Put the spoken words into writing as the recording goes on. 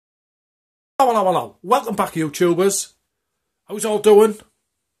Hello. Welcome back, YouTubers. How's all doing?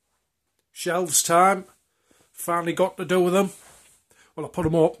 Shelves time. Finally got to do with them. Well, I put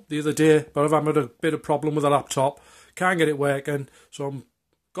them up the other day, but I've had a bit of problem with the laptop. Can't get it working, so I've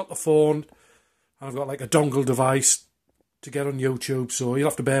got the phone, and I've got like a dongle device to get on YouTube, so you'll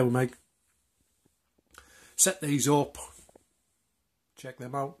have to bear with me. Set these up. Check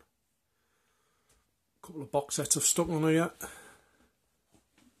them out. A couple of box sets I've stuck on here.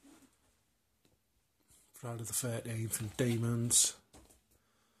 Friday the 13th and Demons.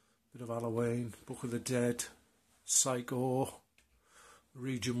 Bit of Halloween. Book of the Dead. Psycho.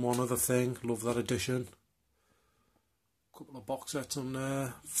 Region 1 other thing. Love that edition. Couple of box sets on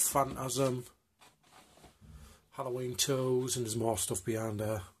there. Phantasm. Halloween 2s, and there's more stuff behind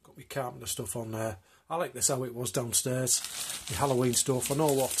there. Got my Carpenter stuff on there. I like this how it was downstairs. The Halloween stuff. I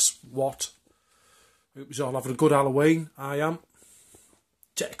know what's what. It was all having a good Halloween. I am.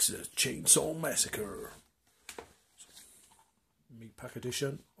 Texas Chainsaw Massacre. Meat pack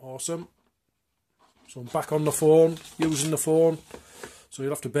edition. Awesome. So I'm back on the phone. Using the phone. So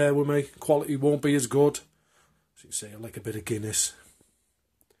you'll have to bear with me. Quality won't be as good. As you can see, I like a bit of Guinness.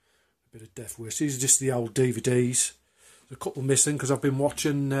 A bit of Death Wish. These are just the old DVDs. There's a couple missing because I've been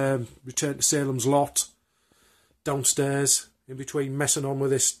watching Return to Salem's Lot downstairs. In between messing on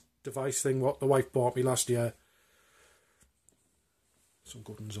with this device thing what the wife bought me last year. Some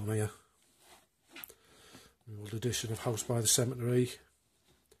good ones on here. An old edition of House by the Cemetery.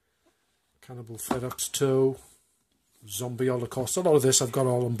 Cannibal Ferox 2. Zombie Holocaust. A lot of this I've got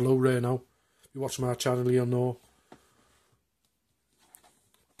all on Blu-ray now. If you watch my channel you'll know.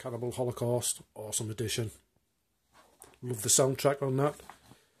 Cannibal Holocaust. Awesome edition. Love the soundtrack on that.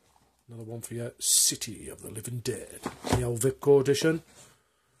 Another one for you. City of the Living Dead. The old Vipco edition.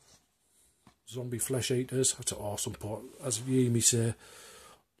 Zombie Flesh Eaters. That's an awesome part. As you hear me say,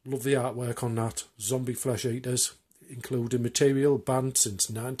 love the artwork on that. Zombie Flesh Eaters. Including material banned since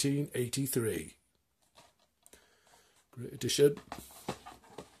 1983. Great edition.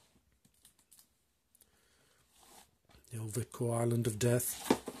 The old Vipco Island of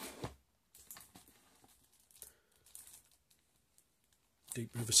Death. Deep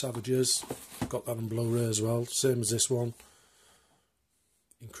River Savages. Got that on Blu-ray as well. Same as this one.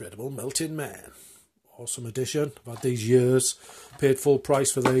 Incredible Melting Man. Awesome edition. I've had these years. Paid full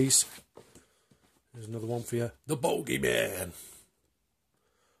price for these. Here's another one for you. The Bogeyman.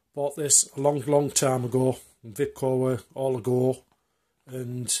 Bought this a long time ago. Vipco were all a go.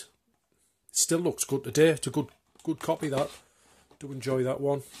 And it still looks good today. It's a good copy that. Do enjoy that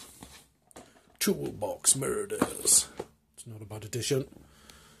one. Toolbox Murders. It's not a bad edition.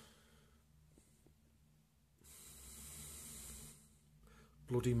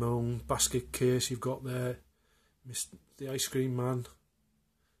 Bloody Moon, basket case you've got there. The Ice Cream Man,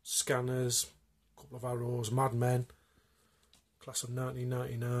 Scanners, couple of arrows, Mad Men, Class of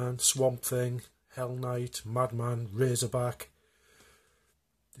 1999, Swamp Thing, Hell Knight, Madman, Razorback,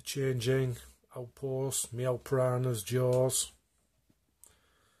 The Changing, Outpost, Meow Piranhas, Jaws,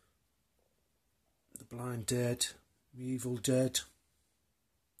 The Blind Dead, The Evil Dead.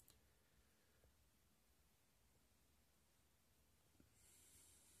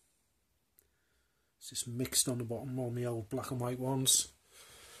 It's just mixed on the bottom, all my old black and white ones.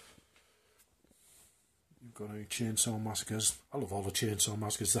 You've got any Chainsaw Massacres. I love all the Chainsaw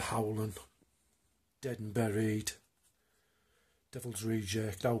Massacres. The Howling, Dead and Buried, Devil's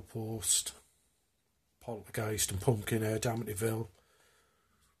Reject, Outpost, Poltergeist and Pumpkinhead, Amityville.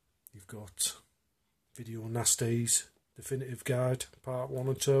 You've got Video Nasties, Definitive Guide, Part 1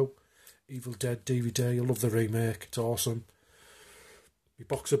 and 2. Evil Dead DVD. I love the remake. It's awesome. My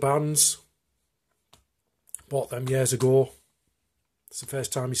box of bands. Bought them years ago. It's the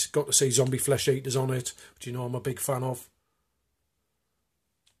first time you got to see Zombie Flesh Eaters on it, which you know I'm a big fan of.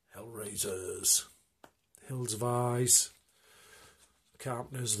 Hellraisers, Hills of Eyes,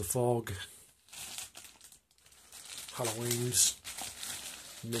 Carpenters, The Fog, Halloween's,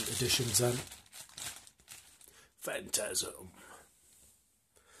 mint editions then. Phantasm.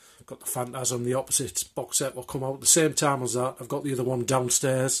 Got the Phantasm, the opposite box set will come out at the same time as that. I've got the other one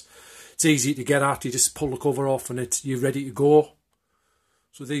downstairs. It's easy to get at, you just pull the cover off and you're ready to go.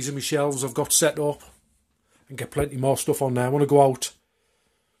 So these are my shelves I've got set up. And get plenty more stuff on there. I want to go out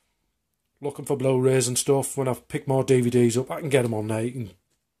looking for Blu-rays and stuff. When I've picked more DVDs up, I can get them on there. You can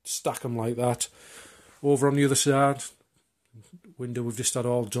stack them like that. Over on the other side, window we've just had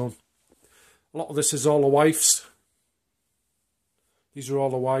all done. A lot of this is all the wife's. These are all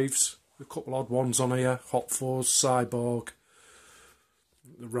the wives. A couple odd ones on here. Hot Fuzz, Cyborg.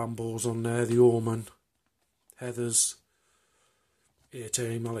 The Rambos on there, the Omen, Heathers,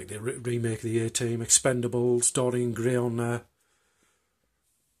 A-Team. I like the remake of the A-Team. Expendables, Dorian Gray on there.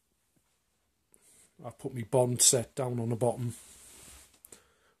 I've put my Bond set down on the bottom,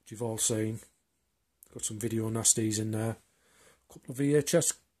 which you've all seen. Got some video nasties in there. A couple of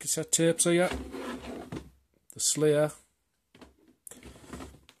VHS cassette tapes here. The Slayer.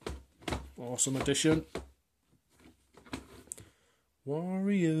 Awesome edition.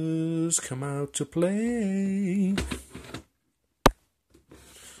 Warriors come out to play.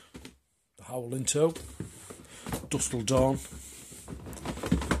 The Howling 2. Dusk Till Dawn.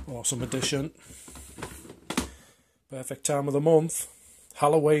 Awesome edition. Perfect time of the month.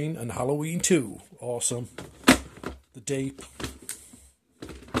 Halloween and Halloween 2. Awesome. The Deep.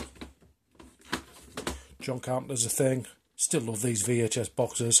 John Carpenter's A Thing. Still love these VHS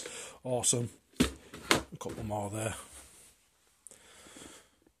boxes. Awesome. A couple more there.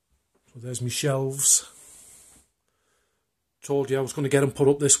 So there's my shelves. Told you I was going to get them put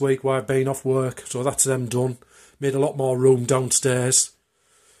up this week while I've been off work. So that's them done. Made a lot more room downstairs.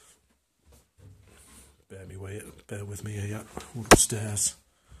 Bear with me here. We're upstairs.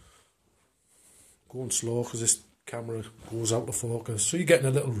 Going slow because this camera goes out of focus. So you're getting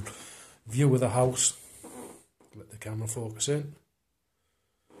a little view of the house. Let the camera focus in.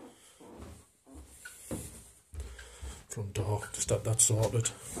 Front door, just had that sorted.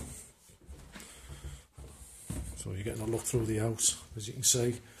 So you're getting a look through the house, as you can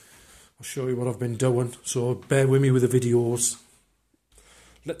see. I'll show you what I've been doing, so bear with me with the videos.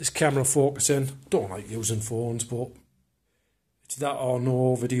 Let this camera focus in. Don't like using phones, but it's that or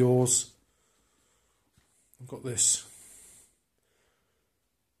no videos. I've got this.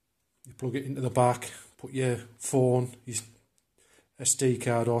 You plug it into the back, put your phone, your SD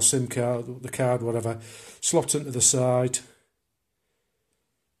card or SIM card, the card, whatever, slots into the side.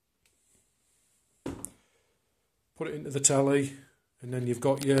 Put it into the telly, and then you've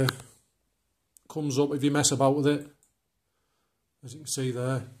got your, comes up if you mess about with it. As you can see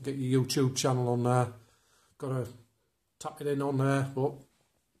there, get your YouTube channel on there. Got to tap it in on there, but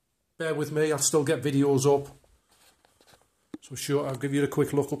bear with me, I'll still get videos up. So sure, I'll give you a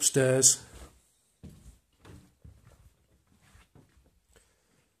quick look upstairs.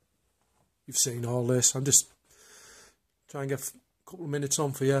 You've seen all this. I'm just trying to get a couple of minutes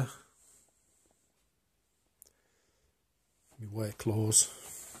on for you. My work clothes.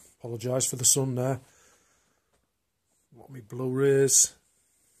 Apologise for the sun there. What my Blu-rays.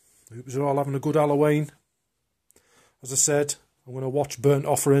 I hope you're all having a good Halloween. As I said, I'm going to watch Burnt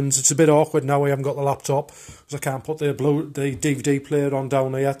Offerings. It's a bit awkward now I haven't got the laptop because I can't put the DVD player on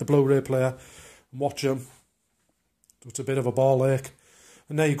down here, the Blu-ray player, and watch them. So it's a bit of a ball ache.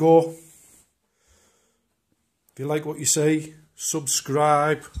 And there you go. If you like what you see,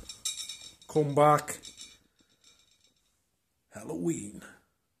 subscribe, come back. Halloween.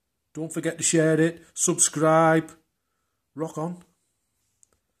 Don't forget to share it, subscribe. Rock on.